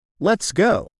Let's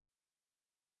go.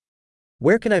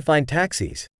 Where can I find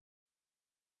taxis?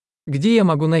 Где я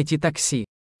могу найти такси?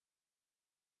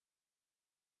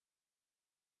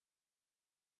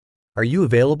 Are you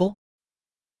available?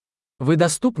 Вы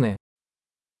доступны?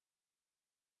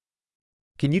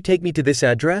 Can you take me to this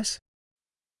address?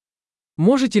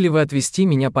 Можете ли вы отвезти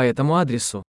меня по этому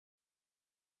адресу?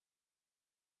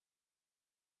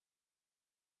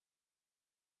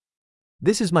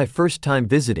 This is my first time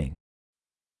visiting.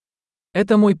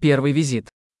 Это мой первый визит.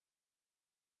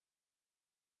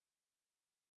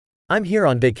 I'm here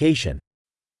on vacation.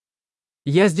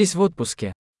 Я здесь в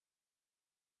отпуске.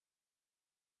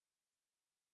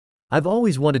 I've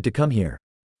always wanted to come here.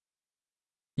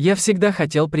 Я всегда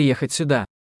хотел приехать сюда.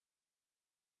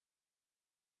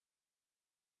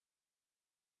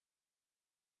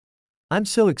 I'm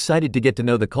so excited to get to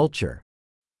know the culture.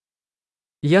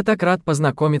 Я так рад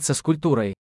познакомиться с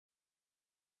культурой.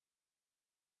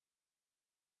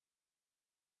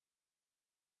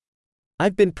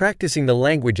 I've been practicing the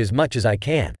language as much as I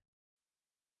can.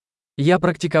 Я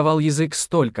практиковал язык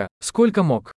столько, сколько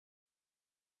мог.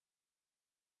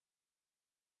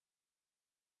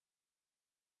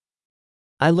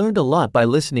 I learned a lot by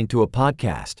listening to a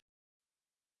podcast.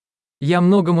 Я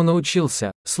многому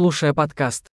научился, слушая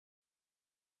подкаст.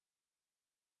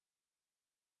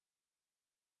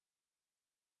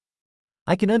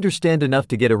 I can understand enough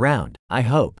to get around, I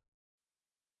hope.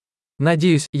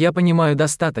 Надеюсь, я понимаю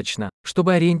достаточно,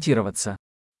 чтобы ориентироваться.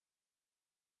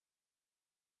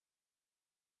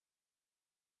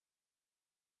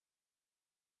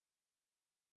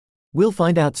 We'll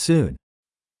find out soon.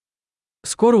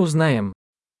 Скоро узнаем.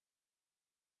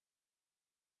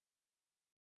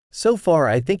 So far,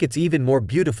 I think it's even more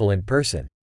beautiful in person.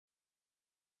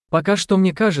 Пока что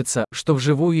мне кажется, что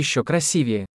вживую еще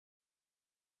красивее.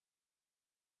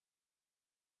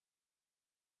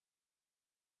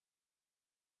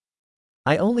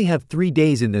 I only have 3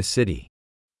 days in this city.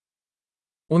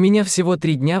 У меня всего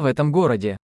 3 дня в этом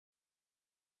городе.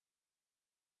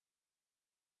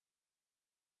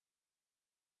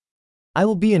 I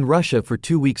will be in Russia for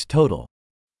 2 weeks total.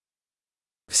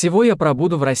 Всего я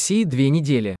пробуду в России 2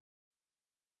 недели.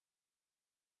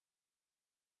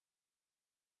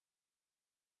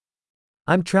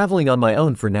 I'm traveling on my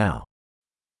own for now.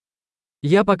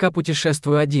 Я пока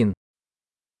путешествую один.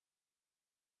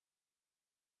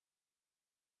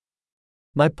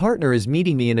 My partner is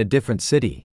meeting me in a different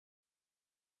city.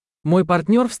 Мой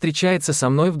партнер встречается со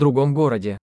мной в другом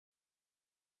городе.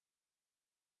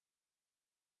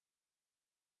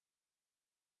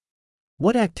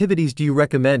 What activities do you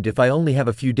recommend if I only have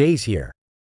a few days here?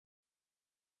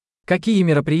 Какие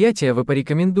мероприятия вы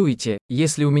порекомендуете,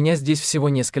 если у меня здесь всего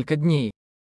несколько дней?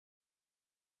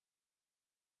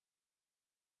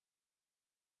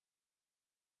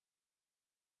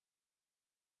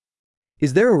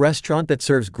 Is there a restaurant that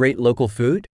serves great local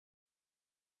food?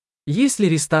 Есть ли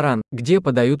ресторан, где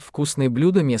подают вкусные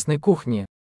блюда местной кухни?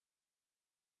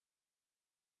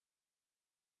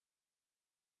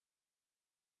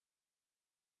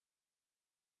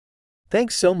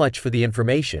 Thanks so much for the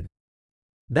information.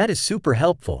 That is super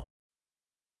helpful.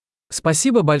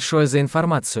 Спасибо большое за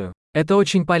информацию. Это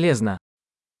очень полезно.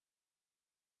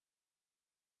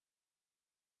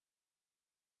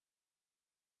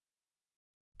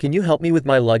 Can you help me with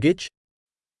my luggage?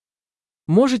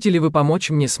 Можете ли вы помочь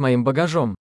мне с моим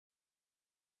багажом?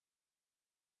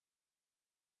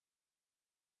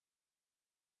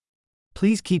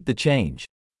 Please keep the change.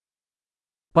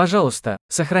 Пожалуйста,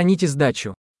 сохраните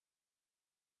сдачу.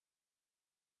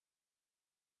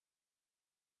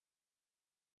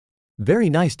 Very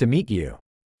nice to meet you.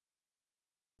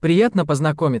 Приятно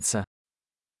познакомиться.